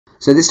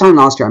So this time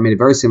last year, I made a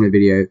very similar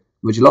video,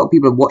 which a lot of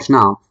people have watched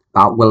now,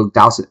 about will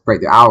Dowsett break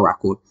the hour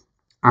record.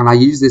 And I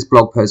used this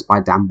blog post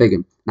by Dan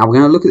Bigham. Now we're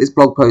going to look at this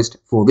blog post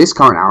for this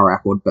current hour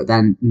record, but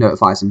then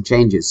notify some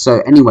changes.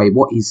 So anyway,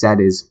 what he said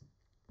is,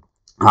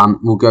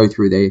 we'll go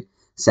through, they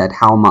said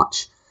how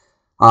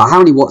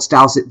many watts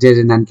Dowsett did,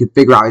 and then could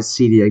figure out his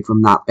CDA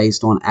from that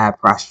based on air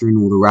pressure and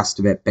all the rest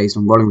of it, based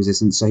on rolling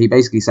resistance. So he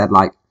basically said,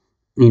 like,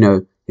 you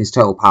know, his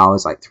total power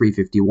is like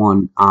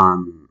 351,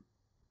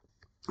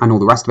 and all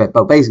the rest of it.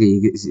 But basically,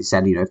 he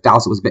said, you know, if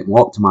Dowsett was a bit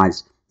more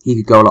optimized, he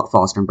could go a lot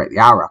faster and break the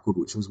hour record,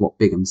 which was what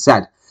Bigham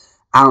said.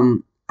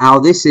 Now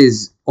this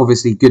is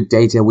obviously good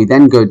data. We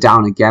then go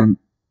down again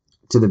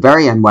to the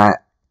very end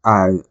where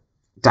Dan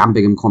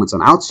Bigham comments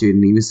on altitude,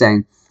 and he was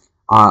saying,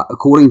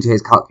 according to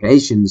his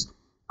calculations,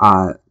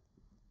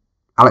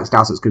 Alex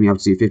Dowsett's going to be able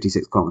to do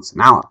 56 kilometers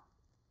an hour.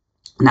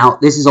 Now,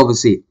 this is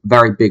obviously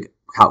very big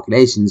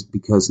calculations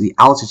because the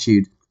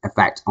altitude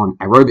effect on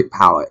aerobic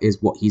power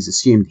is what he's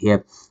assumed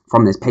here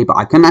from this paper.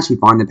 I couldn't actually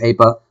find the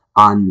paper,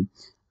 and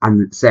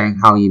saying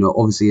how, you know,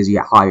 obviously as you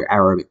get higher,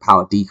 aerobic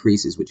power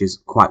decreases, which is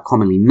quite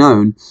commonly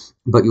known,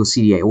 but your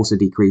CDA also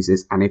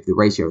decreases, and if the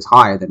ratio is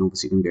higher, then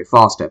obviously you're going to go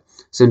faster.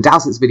 So in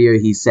Dowsett's video,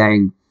 he's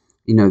saying,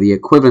 you know, the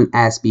equivalent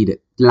airspeed at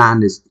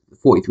land is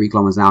 43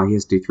 kilometers an hour. He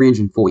has to do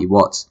 340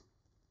 watts.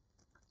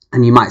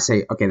 And you might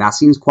say, okay, that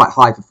seems quite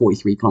high for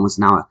 43 kilometers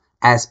an hour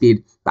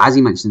airspeed. But as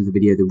he mentioned in the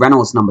video, the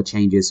Reynolds number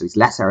changes, so it's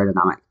less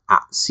aerodynamic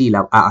at sea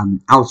level,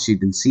 altitude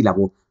than sea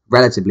level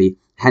relatively,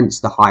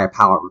 hence the higher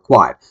power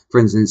required. For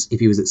instance,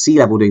 if he was at sea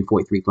level doing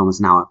 43 kilometers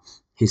an hour,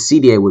 his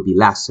CDA would be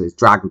less, so his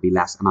drag would be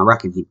less, and I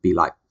reckon he'd be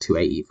like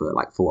 280 for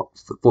like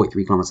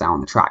 43 kilometers an hour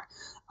on the track.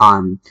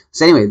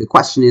 So anyway, the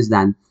question is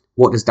then,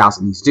 what does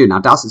Dowsett need to do? Now,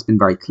 Dowsett's been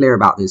very clear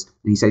about this,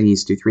 and he said he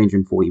needs to do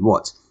 340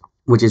 watts,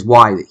 which is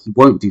why he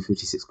won't do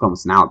 56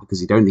 kilometers an hour, because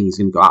he don't think he's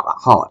going to go out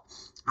that hard.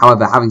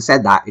 However, having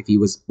said that, if he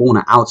was born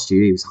at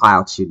altitude, he was high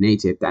altitude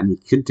native, then he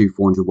could do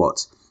 400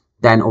 watts.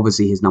 Then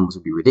obviously his numbers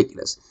would be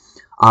ridiculous.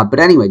 But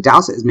anyway,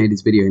 Dowsett has made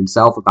this video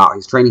himself about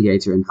his training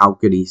data and how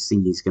good he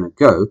thinks he's going to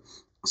go.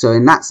 So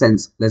in that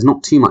sense, there's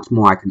not too much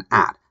more I can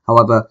add.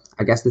 However,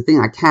 I guess the thing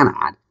I can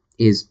add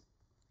is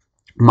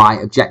my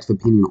objective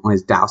opinion on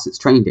his Dowsett's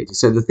training data.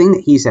 So the thing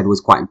that he said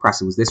was quite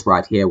impressive was this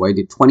right here, where he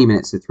did 20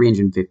 minutes to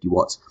 350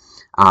 watts.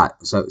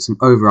 So some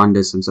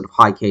over-unders, some sort of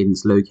high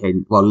cadence, low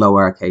cadence, well,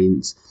 lower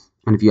cadence.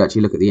 And if you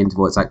actually look at the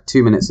interval, it's like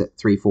 2 minutes at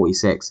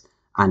 346,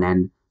 and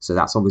then, so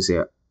that's obviously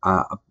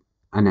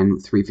and then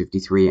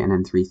 353, and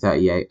then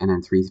 338, and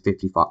then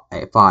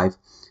 355.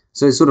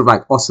 So it's sort of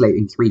like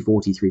oscillating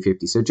 340,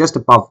 350. So just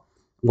above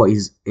what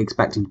he's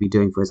expecting to be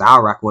doing for his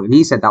hour record. And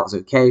he said that was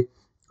okay.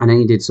 And then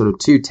he did sort of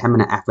 2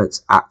 10-minute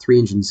efforts at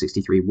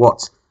 363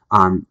 watts,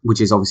 which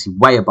is obviously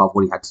way above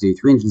what he had to do,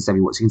 370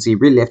 watts. You can see he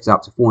really lifted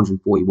up to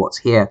 440 watts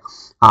here.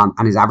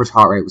 And his average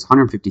heart rate was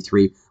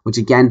 153, which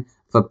again,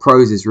 for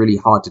pros is really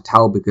hard to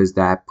tell because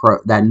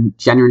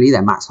generally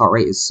their max heart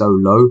rate is so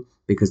low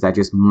because they're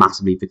just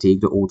massively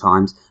fatigued at all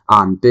times.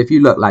 But if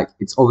you look, like,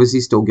 it's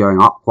obviously still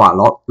going up quite a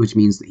lot, which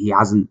means that he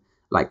hasn't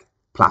like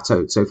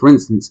plateaued. So for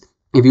instance,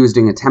 if he was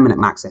doing a 10-minute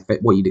max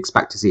effort, what you'd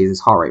expect to see is his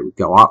heart rate would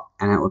go up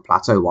and it would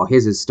plateau, while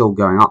his is still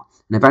going up.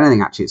 And if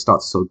anything, actually, it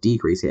starts to sort of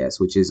decrease here,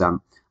 which is,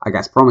 I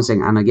guess,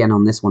 promising. And again,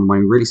 on this one, when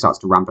he really starts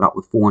to ramp it up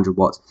with 400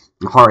 watts,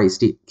 the heart rate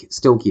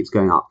still keeps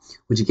going up,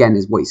 which again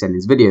is what he said in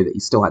his video, that he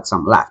still had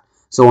some left.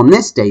 So on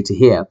this data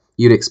here,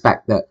 you'd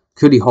expect that,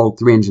 could he hold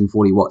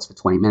 340 watts for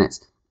 20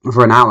 minutes?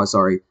 For an hour,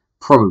 sorry,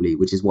 probably,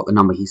 which is what the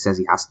number he says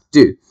he has to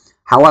do.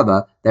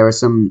 However, there are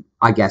some,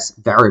 I guess,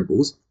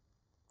 variables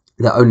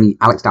that only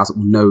Alex Dowsett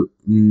will know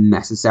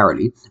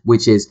necessarily,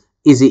 which is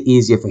it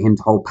easier for him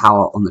to hold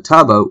power on the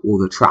turbo or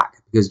the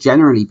track? Because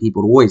generally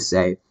people always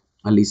say,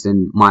 at least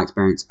in my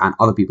experience and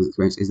other people's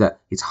experience, is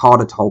that it's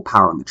harder to hold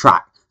power on the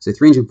track. So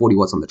 340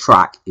 watts on the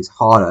track is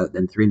harder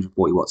than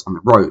 340 watts on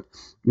the road.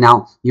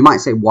 Now, you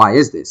might say, why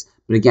is this?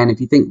 But again, if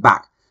you think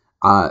back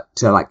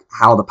to like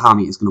how the power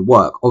meter is going to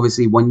work,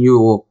 obviously when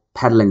you're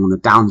pedaling on the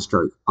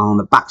downstroke, on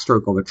the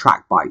backstroke of a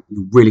track bike,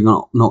 you're really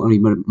not going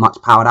to be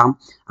much power down.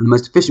 And the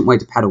most efficient way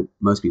to pedal,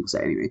 most people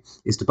say anyway,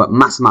 is to put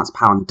massive amounts of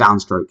power on the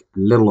downstroke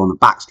and little on the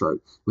backstroke,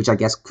 which I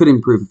guess could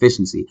improve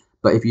efficiency.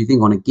 But if you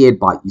think on a geared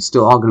bike, you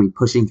still are going to be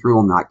pushing through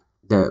on like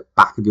the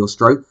back of your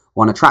stroke.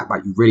 Or on a track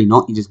bike, you really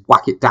not. You just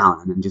whack it down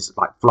and then just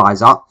like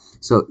flies up.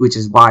 So, which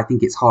is why I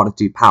think it's harder to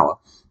do power.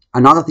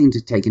 Another thing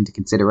to take into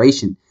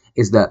consideration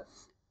is that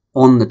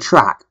on the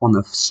track, on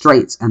the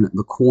straights and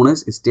the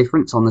corners, it's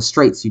different. So on the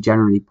straights, you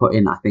generally put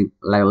in, I think,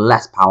 a little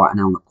less power, and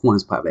then on the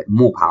corners, put a bit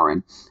more power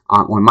in,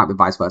 or it might be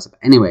vice versa. But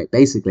anyway,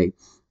 basically,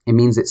 it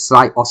means it's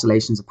slight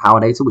oscillations of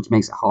power data, which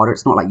makes it harder.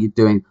 It's not like you're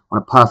doing on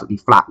a perfectly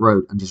flat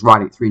road and just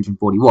riding at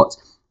 340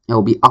 watts. It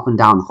will be up and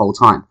down the whole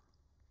time.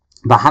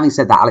 But having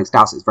said that, Alex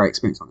Dowsett is very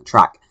experienced on the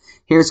track.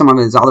 Here are some of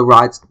his other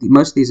rides.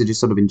 Most of these are just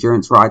sort of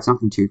endurance rides,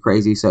 nothing too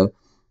crazy. So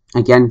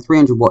again,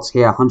 300 watts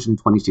here,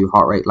 122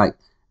 heart rate, like,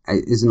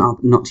 is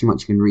not too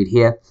much you can read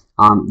here.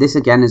 This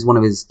again is one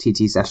of his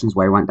TT sessions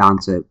where he went down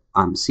to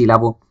sea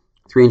level,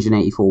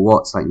 384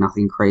 watts, like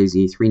nothing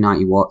crazy,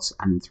 390 watts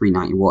and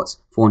 390 watts,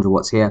 400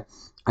 watts here.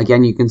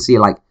 Again, you can see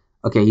like,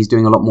 okay, he's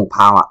doing a lot more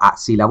power at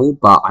sea level,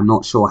 but I'm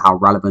not sure how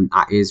relevant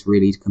that is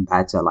really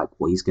compared to like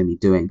what he's going to be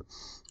doing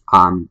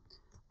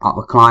up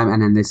a climb.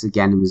 And then this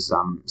again was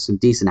some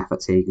decent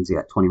efforts here. You can see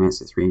that 20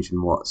 minutes at 300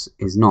 watts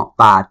is not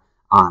bad,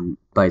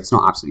 but it's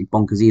not absolutely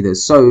bonkers either.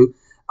 So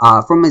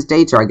from his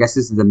data, I guess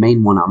this is the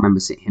main one. I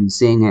remember him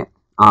seeing it.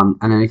 And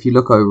then if you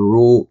look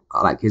overall,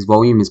 like his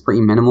volume is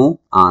pretty minimal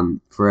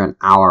for an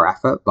hour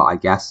effort, but I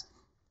guess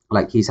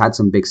like he's had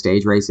some big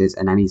stage races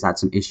and then he's had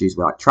some issues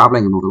with like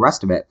traveling and all the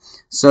rest of it.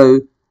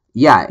 So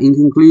yeah, in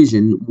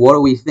conclusion, what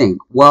do we think?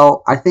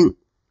 Well, I think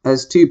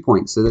there's 2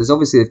 points. So there's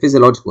obviously the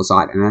physiological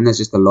side, and then there's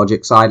just the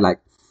logic side. Like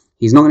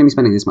he's not going to be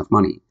spending this much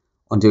money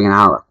on doing an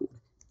hour record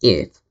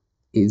if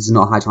it's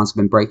not a high chance of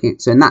him breaking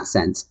it. So in that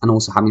sense, and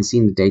also having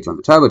seen the data on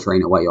the turbo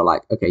trainer where you're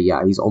like, okay,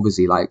 yeah, he's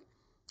obviously like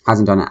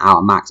hasn't done an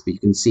hour max, but you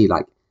can see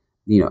like,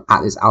 you know,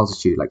 at this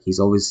altitude, like he's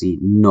obviously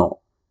not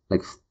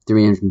like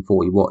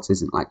 340 watts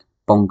isn't like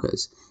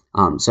bonkers.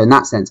 So in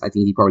that sense, I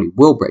think he probably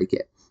will break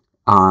it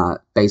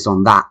based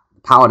on that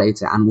power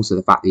data, and also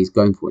the fact that he's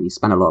going for it and he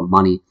spent a lot of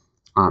money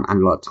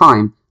and a lot of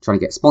time trying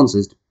to get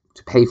sponsors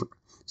to pay for it.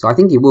 So I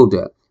think he will do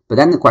it. But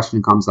then the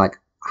question comes like,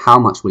 how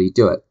much will he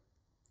do it?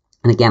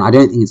 And again, I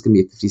don't think it's going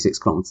to be a 56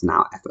 kilometers an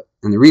hour effort.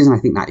 And the reason I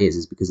think that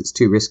is because it's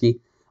too risky.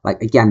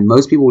 Like, again,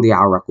 most people with the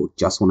hour record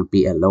just want to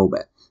beat it a little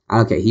bit.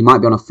 And okay, he might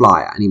be on a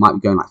flyer and he might be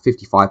going like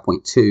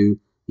 55.2,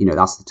 you know,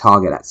 that's the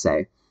target, let's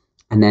say.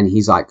 And then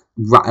he's like,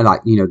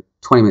 you know,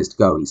 20 minutes to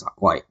go. And he's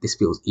like, wait, this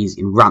feels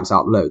easy, and ramps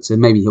out loads. So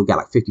maybe he'll get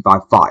like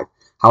 55.5.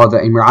 However,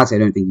 in reality, I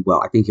don't think he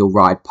will. I think he'll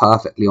ride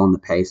perfectly on the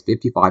pace,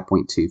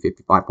 55.2,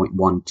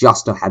 55.1,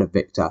 just ahead of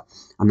Victor.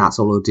 And that's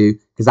all he'll do,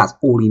 because that's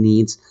all he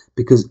needs.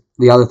 Because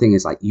the other thing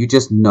is, like, you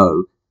just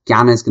know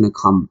Ganna's going to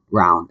come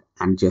round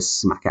and just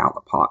smack it out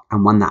the park.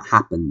 And when that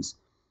happens,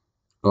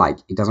 like,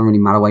 it doesn't really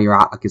matter where you're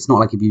at. Like, it's not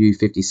like if you do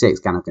 56,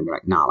 Ganna's going to be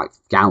like, nah, like,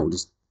 Ganna will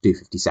just do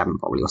 57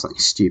 probably or something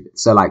stupid.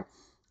 So, like,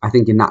 I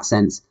think in that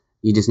sense,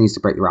 he just needs to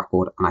break the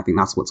record. And I think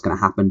that's what's going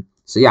to happen.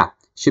 So, yeah.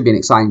 Should be an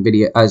exciting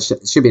video.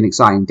 Should be an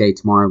exciting day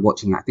tomorrow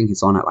watching. I think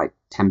it's on at like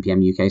 10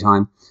 p.m. UK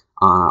time.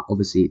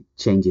 Obviously, it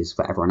changes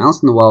for everyone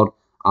else in the world.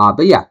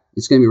 But yeah,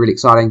 it's going to be really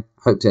exciting.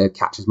 Hope to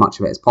catch as much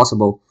of it as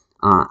possible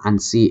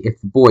and see if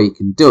the boy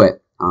can do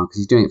it, because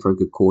he's doing it for a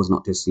good cause,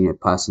 not just, you know,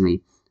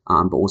 personally,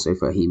 but also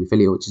for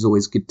haemophilia, which is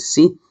always good to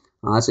see.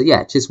 So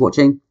yeah, just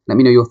watching. Let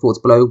me know your thoughts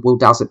below. Will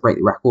Dowsett break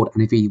the record?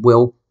 And if he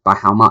will, by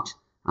how much?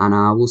 And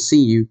we'll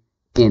see you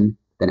in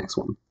the next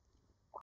one.